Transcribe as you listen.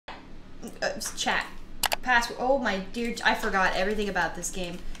Chat. Password. Oh my dear, I forgot everything about this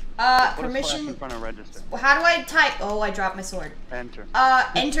game. Permission. In front of register. How do I type? Oh, I dropped my sword. Enter.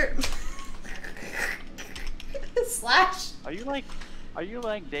 Enter. Slash. Are you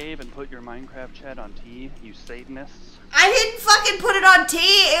like Dave and put your Minecraft chat on T, you Satanists? I didn't fucking put it on T.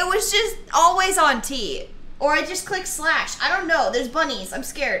 It was just always on T. Or I just click slash. I don't know. There's bunnies. I'm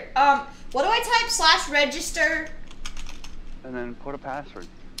scared. What do I type? Slash register. And then put a password.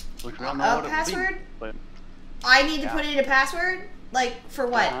 Which we don't know what password? It would be, but I need to put in a password? Like, for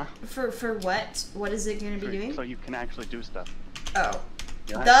what? Uh-huh. For what? What is it going to be doing? So you can actually do stuff. Oh.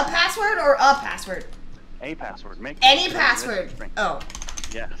 Yeah. The password or a password? A password. Make any password. Oh.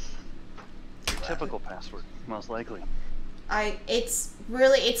 Yes. Your typical password, most likely. It's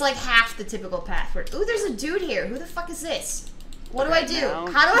like half the typical password. Ooh, there's a dude here. Who the fuck is this? What do I do?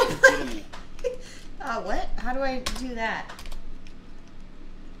 How do I play? What? How do I do that?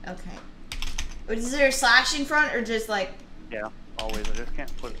 Okay. Is there a slash in front or just like? Yeah, always. I just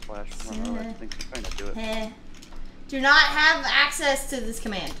can't put a slash in front. I think you're trying to do it. Do not have access to this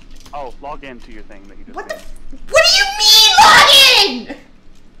command. Oh, log in to your thing that you just made. What do you mean log in?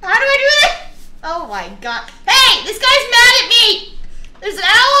 How do I do that? Oh my god. Hey, this guy's mad at me. There's an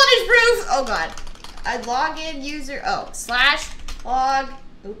owl on his roof. Oh god. I log in user. Oh, slash log.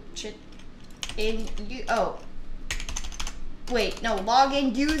 Oh shit. In you. Oh. Wait, no,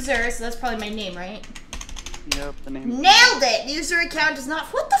 login user, so that's probably my name, right? Yep, the name. Nailed it! User account does not.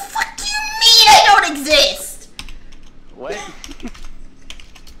 What the fuck do you mean I don't exist? What?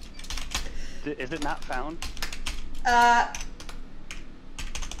 Is it not found?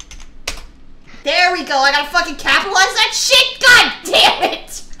 There we go. I gotta fucking capitalize that shit. God damn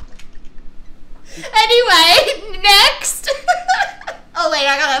it! Anyway, next. Oh wait,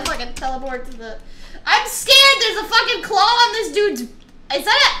 I gotta fucking teleport to the. I'm scared. There's a fucking claw on this dude's. Is that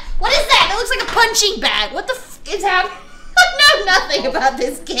a? What is that? It looks like a punching bag. What the f is happening? I know nothing about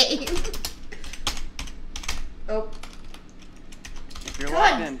this game. Oh. If you're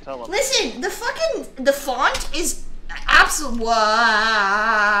logged in, tell them. Listen, the font is absolute. Okay,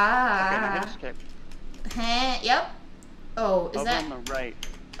 now hit escape. Yep. Oh, is that? On the right.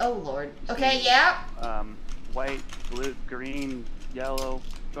 Oh lord. Okay, yeah. White, blue, green, yellow.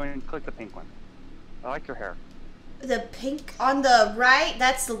 Go ahead and click the pink one. I like your hair. The pink on the right?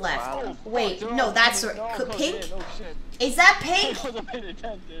 That's the left. Wow. Wait, no, that's right. Pink? Oh shit. Is that pink? I wasn't paying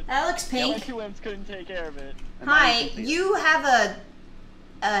attention. That looks pink. Yeah, my 2Ms couldn't take care of it. Hi, you have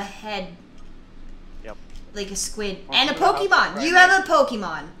a head. Yep. Like a squid. And a Pokemon. You have a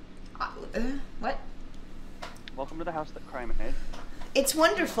Pokemon. What? Welcome to the house that crime made. It's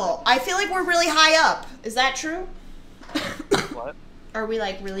wonderful. I feel like we're really high up. Is that true? What? Are we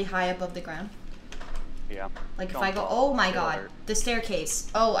like really high above the ground? Yeah. Like if I go, oh my god, the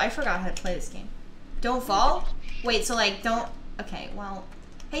staircase. Oh, I forgot how to play this game. Don't fall? Wait, so like don't, okay, well.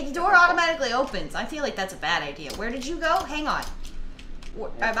 Hey, the door automatically opens. I feel like that's a bad idea. Where did you go? Hang on.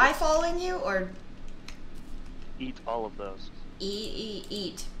 Am I following you or? Eat all of those.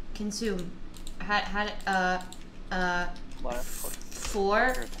 Eat. Consume. Left.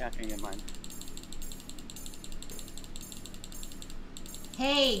 4. You're attacking in mine.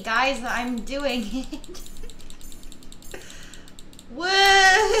 Hey guys, I'm doing it. Woo!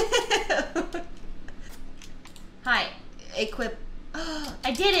 Hi, equip. Oh,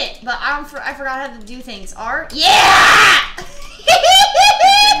 I did it, but I forgot how to do things. R? Yeah!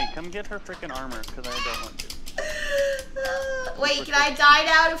 Jamie, come get her freaking armor, because I don't want to. Wait, can I die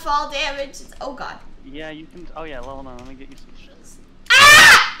now to fall damage? Oh god. Yeah, you can. Oh yeah, hold on, let me get you some shit.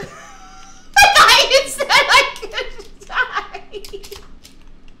 Ah! I thought you said I could die.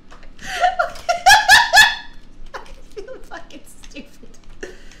 I feel fucking stupid.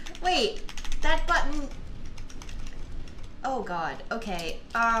 Wait, that button. Oh god. Okay.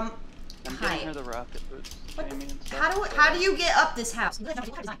 I'm hi. getting her the rocket boots. Jamie, and stuff. How do you get up this house? It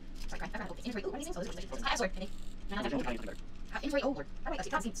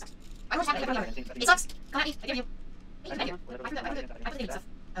sucks. Come at me. I give you. I put the stuff.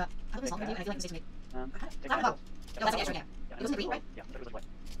 I put this long. I feel like it's me. No, that's the extra. Yeah. It wasn't green, right? Yeah, it was white.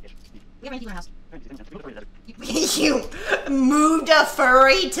 We have anything in our house. You moved a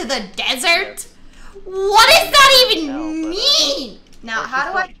furry to the desert? What does that even mean? Now,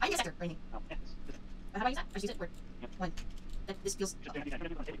 how do I? I use that for anything. How do I use that? I just use it for one. This feels.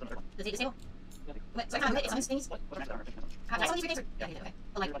 The table. Wait, so I can't it's on these things. How do I use your taser? Yeah, okay.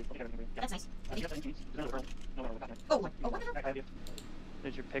 Oh, like, that's nice. Oh, what the hell?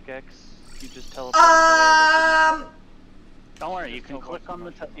 There's your pickaxe. You just tell. Don't worry. You can click on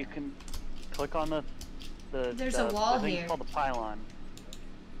the. You can click on the. There's a wall the here. Called the pylon.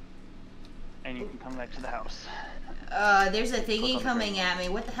 and you can come back to the house. There's a thingy coming at me.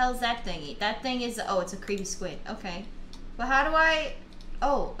 What the hell is that thingy? That thing is, oh, it's a creepy squid. Okay. But how do I,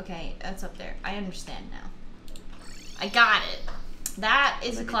 oh, okay, that's up there. I understand now. I got it. That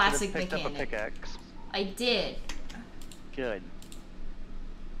is a classic mechanic. Up a pickaxe. I did. Good.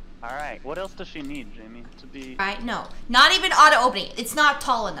 Alright, what else does she need, Jamie, to be... Alright, no. Not even auto-opening. It's not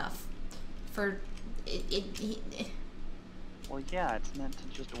tall enough. For... Well, yeah, it's meant to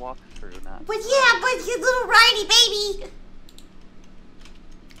just walk through, not... But yeah, but you little righty baby!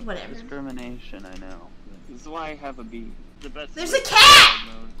 Whatever. Discrimination, I know. This is why I have a bee. The best. There's a cat!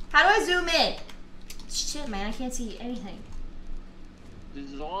 How do I zoom in? Shit, man, I can't see anything.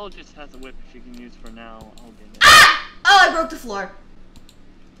 This all just has a whip she can use for now. I'll get it. Ah! Oh, I broke the floor.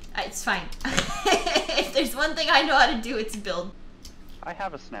 It's fine. If there's one thing I know how to do, it's build. I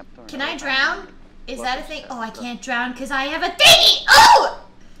have a snap thorn. Can I drown? Is that a thing? Oh, I can't drown because I have a thingy! Oh!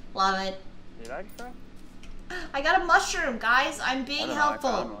 Love it. Did I try? I got a mushroom, guys. I'm being helpful.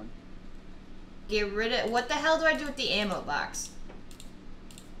 I found one. Get rid of... What the hell do I do with the ammo box?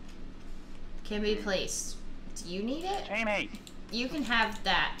 Can be placed. Do you need it? Jamie! You can have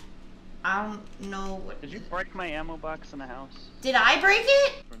that. I don't know what... Did you break my ammo box in the house? Did I break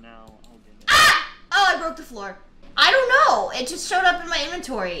it? For now, I'll get it. Ah! Oh, I broke the floor. I don't know. It just showed up in my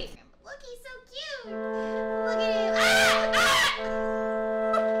inventory. Look, he's so cute. Look at him. Ah! Ah!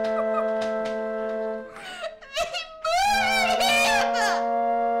 They murdered him!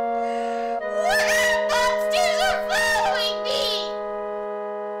 What? Monsters are following me!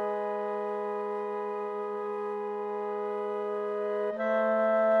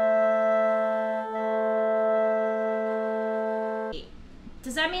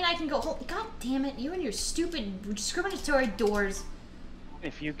 Does that mean I can go home? God damn it, you and your stupid discriminatory doors.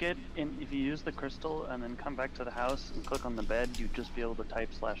 If you use the crystal and then come back to the house and click on the bed, you'd just be able to type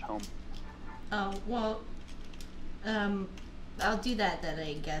 /home. Oh, well, I'll do that then,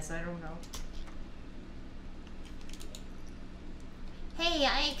 I guess. I don't know. Hey,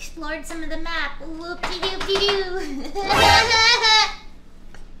 I explored some of the map. Whoop-de-doop-de-doo.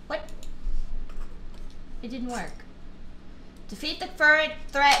 What? It didn't work. Defeat the current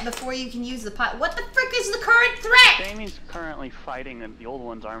threat before you can use the pot. What the frick is the current threat? Jamie's currently fighting the old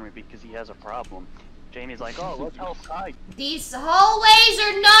one's army because he has a problem. Jamie's like, oh, let's help Kai. These hallways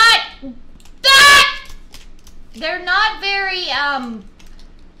are not that. They're not very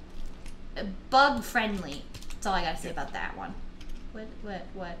bug friendly. That's all I gotta say about that one. What?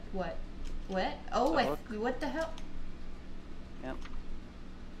 Oh, what the hell? Yep.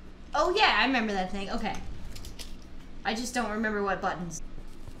 Oh yeah, I remember that thing. Okay. I just don't remember what buttons.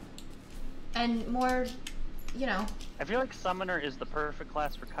 And more, you know. I feel like Summoner is the perfect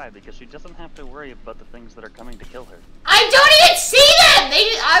class for Kai because she doesn't have to worry about the things that are coming to kill her. I don't even see them!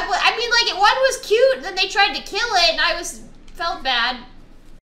 I mean, like, one was cute, and then they tried to kill it, and I felt bad.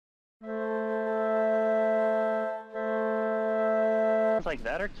 Things like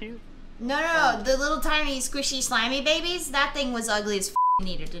that are cute? No, the little tiny squishy slimy babies, that thing was ugly as f***,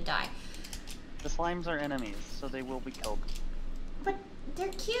 needed to die. The slimes are enemies, so they will be killed. But they're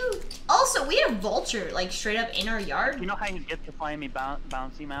cute. Also, we had a vulture, like, straight up in our yard. You know how you get the slimy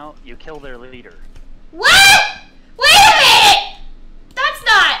bouncy mount? You kill their leader. What? Wait a minute! That's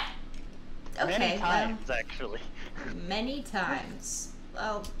not... Okay, Many times, actually. Many times.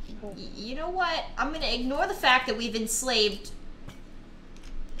 Well, you know what? I'm gonna ignore the fact that we've enslaved...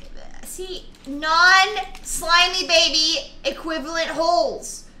 See, non-slimy baby equivalent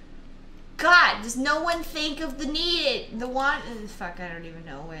holes. God, does no one think of the fuck, I don't even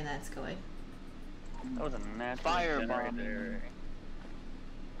know where that's going. That was a natural Firebomb. generator.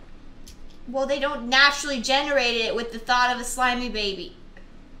 Well, they don't naturally generate it with the thought of a slimy baby.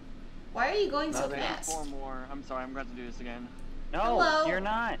 Why are you going so fast? 4 more. I'm sorry, I'm going to do this again. No, Hello? you're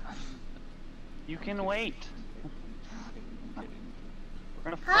not. You can wait.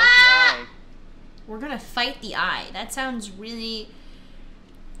 We're gonna fight the eye. We're gonna fight the eye. That sounds really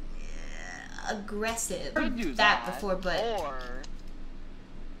aggressive. Could do that before, but or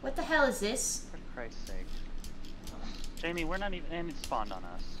what the hell is this? For Christ's sake. Jamie, we're not even, and it spawned on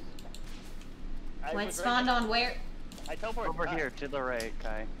us. What spawned on where? I teleported Over here, to the right,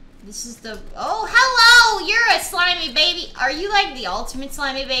 Kai. This is the... Oh, hello! You're a slimy baby. Are you like the ultimate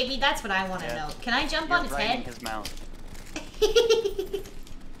slimy baby? That's what I want to know. Can I jump on his head? His mouth.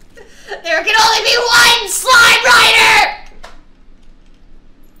 There can only be one slime rider!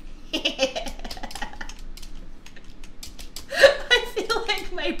 I feel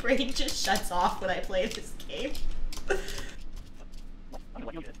like my brain just shuts off when I play this game.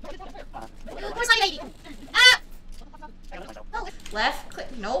 Where's my baby? Ah! Left click.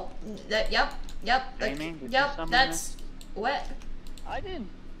 Nope. Yep. Yep. Jamie, did you Yep. summon That's what? I didn't.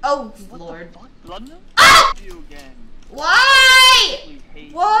 Oh What Lord. the fuck? London? Ah! You again. Why? Absolutely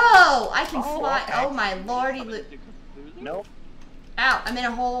hate Whoa! I can Oh, fly. okay. Oh my lordy. Summoned to Cthulhu? Nope. Ow! I'm in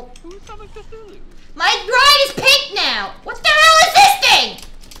a hole. Who summoned Cthulhu? My ride is pink now. What the hell is this thing?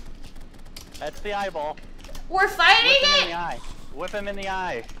 That's the eyeball. We're fighting Whip him in the it. eye. Whip him in the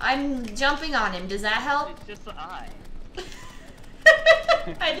eye. I'm jumping on him. Does that help? It's just the eye.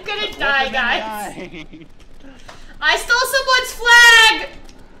 I'm gonna Whip die, him in the guys. eye. I stole someone's flag!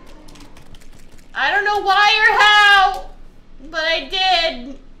 I don't know why or how, but I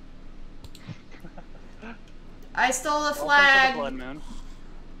did. I stole a Welcome to the flag. Blood Moon.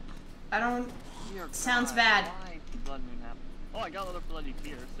 I don't. Dear Sounds God, bad. why did Blood Moon happen? Oh, I got another bloody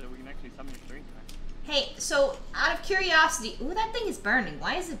tear, so we can actually summon your straight time. Hey, so out of curiosity, ooh, that thing is burning.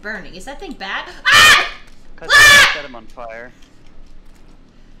 Why is it burning? Is that thing bad? Ah! Cause Ah! you set him on fire.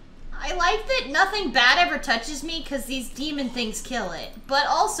 I like that nothing bad ever touches me because these demon things kill it. But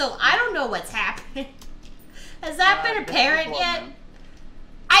also, I don't know what's happening. Has that been This is the apparent Blood yet? Moon.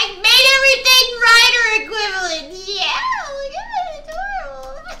 I made everything right or equivalent. Yeah, look at it,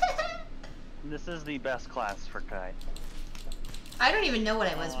 adorable. This is the best class for Kai. I don't even know what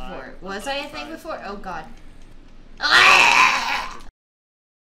I was Oh, before. I- Was I a thing I'm before? surprised. Oh god. Ah!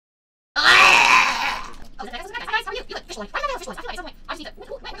 Ah! Oh, that's nice. How are you? You look fish-like. I'm not a fish-like. I feel like something. I just need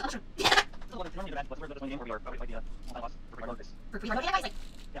to. Wait, a mushroom. For pre-hard. Yeah, guys, like.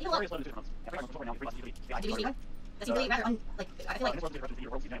 You know what? Did you see one? That seemed really rather like. I feel like. I'm trying to remember what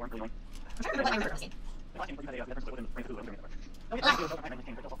I remember from this game.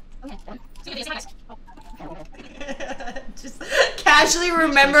 Just casually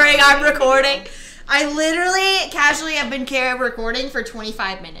remembering I'm recording. I literally casually have been recording for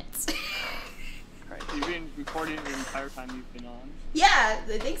 25 minutes. You've been recording the entire time you've been on. Yeah,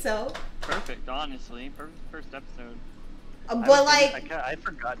 I think so. Perfect, honestly. Perfect first episode. But like, I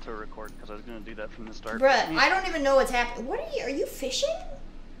forgot to record because I was gonna do that from the start. bruh, I don't even know what's happening. What are you fishing?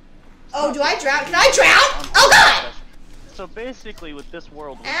 Oh, do I drown? Can I drown? Oh god! So basically, with this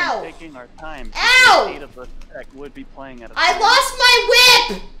world, we've Ow. been taking our time. Ow. 8 of us tech would be playing at a I time. lost my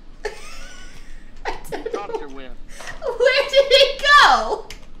whip! I don't Dropped know. your whip. Where did it go?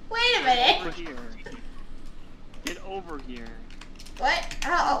 Wait a Over minute. here. Get over here. What?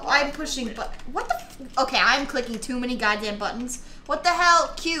 Oh, I'm pushing but what the okay, I'm clicking too many goddamn buttons. What the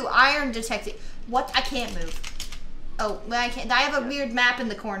hell? Q, iron detected. What? I can't move. Oh, I can't. I have a weird map in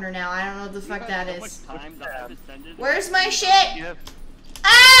the corner now. I don't know what the fuck that is. So much time that I've descended. Where's my shit? You have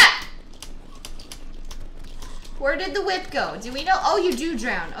Ah! Where did the whip go? Do we know? Oh, you do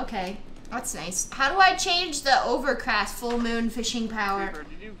drown. Okay. That's nice. How do I change the overcast full moon fishing power? Creeper,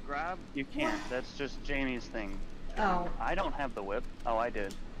 did you grab? You can't. That's just Jamie's thing. Oh. I don't have the whip. Oh, I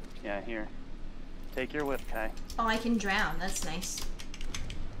did. Yeah, here. Take your whip, Kai. Oh, I can drown. That's nice.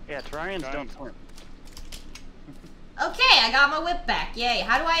 Yeah, Terrarians don't swim. Okay, I got my whip back. Yay.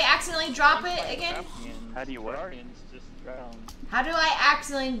 How do I accidentally drop it again? How do you what? Guardians just drown. How do I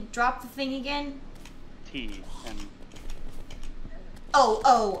accidentally drop the thing again? T and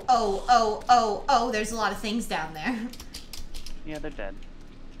Oh, there's a lot of things down there. yeah, they're dead.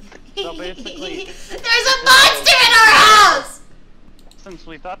 So basically, there's a monster in our house! since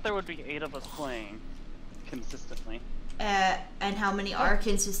we thought there would be 8 of us playing consistently, And how many are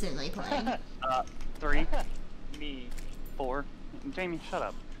consistently playing? 3, Me. 4. Jamie, shut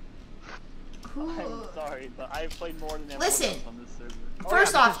up. I'm sorry, but I've played more than everyone Listen. else on this server.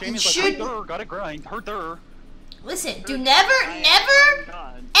 First off, you Jamie's should... like, "Her gotta grind, her." Listen, do Oh never,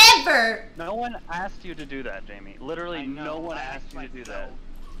 God. ever... No one asked you to do that, Jamie. Literally, I know, no one I asked you to do that. myself.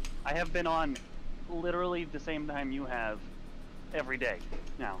 I have been on literally the same time you have every day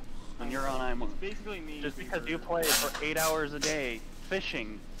now. When you're on, I'm on. It's basically me. Just because Creeper. you play for 8 hours a day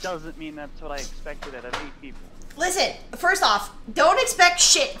fishing doesn't mean that's what I expected out of 8 people. Listen, first off, don't expect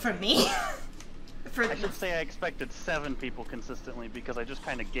shit from me. I should say I expected 7 people consistently because I just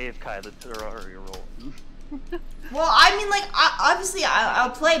kind of gave Kai the Terraria role. Well, I mean, like, obviously I'll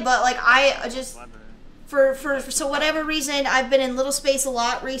play, but like I just Clever. for so whatever reason I've been in little space a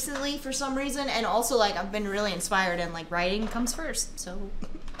lot recently for some reason, and also like I've been really inspired and like writing comes first. So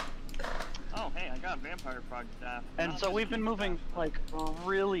Oh, hey, I got a vampire project staff. And so we've been moving like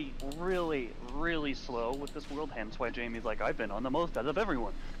really slow with this world, hence why Jamie's like, I've been on the most out of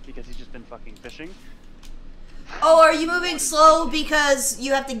everyone because he's just been fucking fishing. oh, are you moving slow because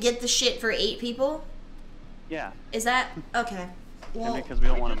you have to get the shit for 8 people? Yeah, Is that okay? Well, and because we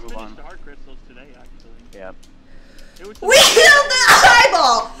don't want to just move finished on. the heart crystals today, actually. Yeah. It was we killed the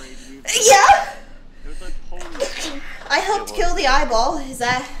eyeball. raid we've- Yeah. It was like totally. I helped kill the eyeball.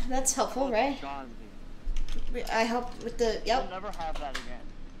 That's helpful, right? God, I helped with the We'll never have that again.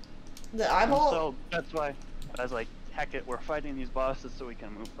 the eyeball. So that's why I was like, heck it, we're fighting these bosses so we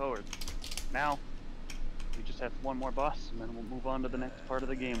can move forward. Now, we just have one more boss, and then we'll move on to the next part of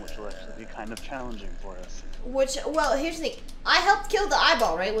the game, which will actually be kind of challenging for us. Well, here's the thing. I helped kill the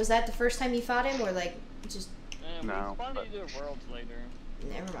eyeball, right? Was that the first time you fought him, or like just? No, We spawned but- into worlds later.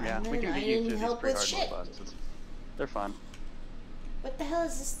 Never mind. Yeah, we Then can I get used didn't to these help with pre-hard shit. mode bosses. They're fun. What the hell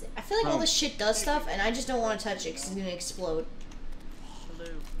is this? I feel like all this shit does stuff, and I just don't want to touch it because it's gonna explode. Hello.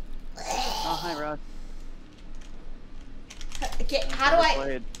 Oh, hi, Rod. Okay, how do I?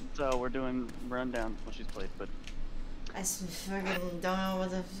 Played, so we're doing rundown. Well, she's played, but fucking don't know what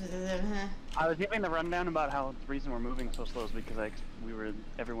the. I was giving the rundown about how the reason we're moving so slow is because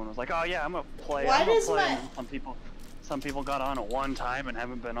everyone was like, oh yeah, I'm gonna play. Why I'm gonna does play. my- And some people got on at one time and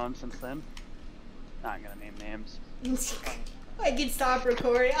haven't been on since then. Not gonna name names. I can stop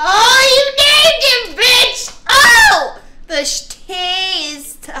recording. Oh, you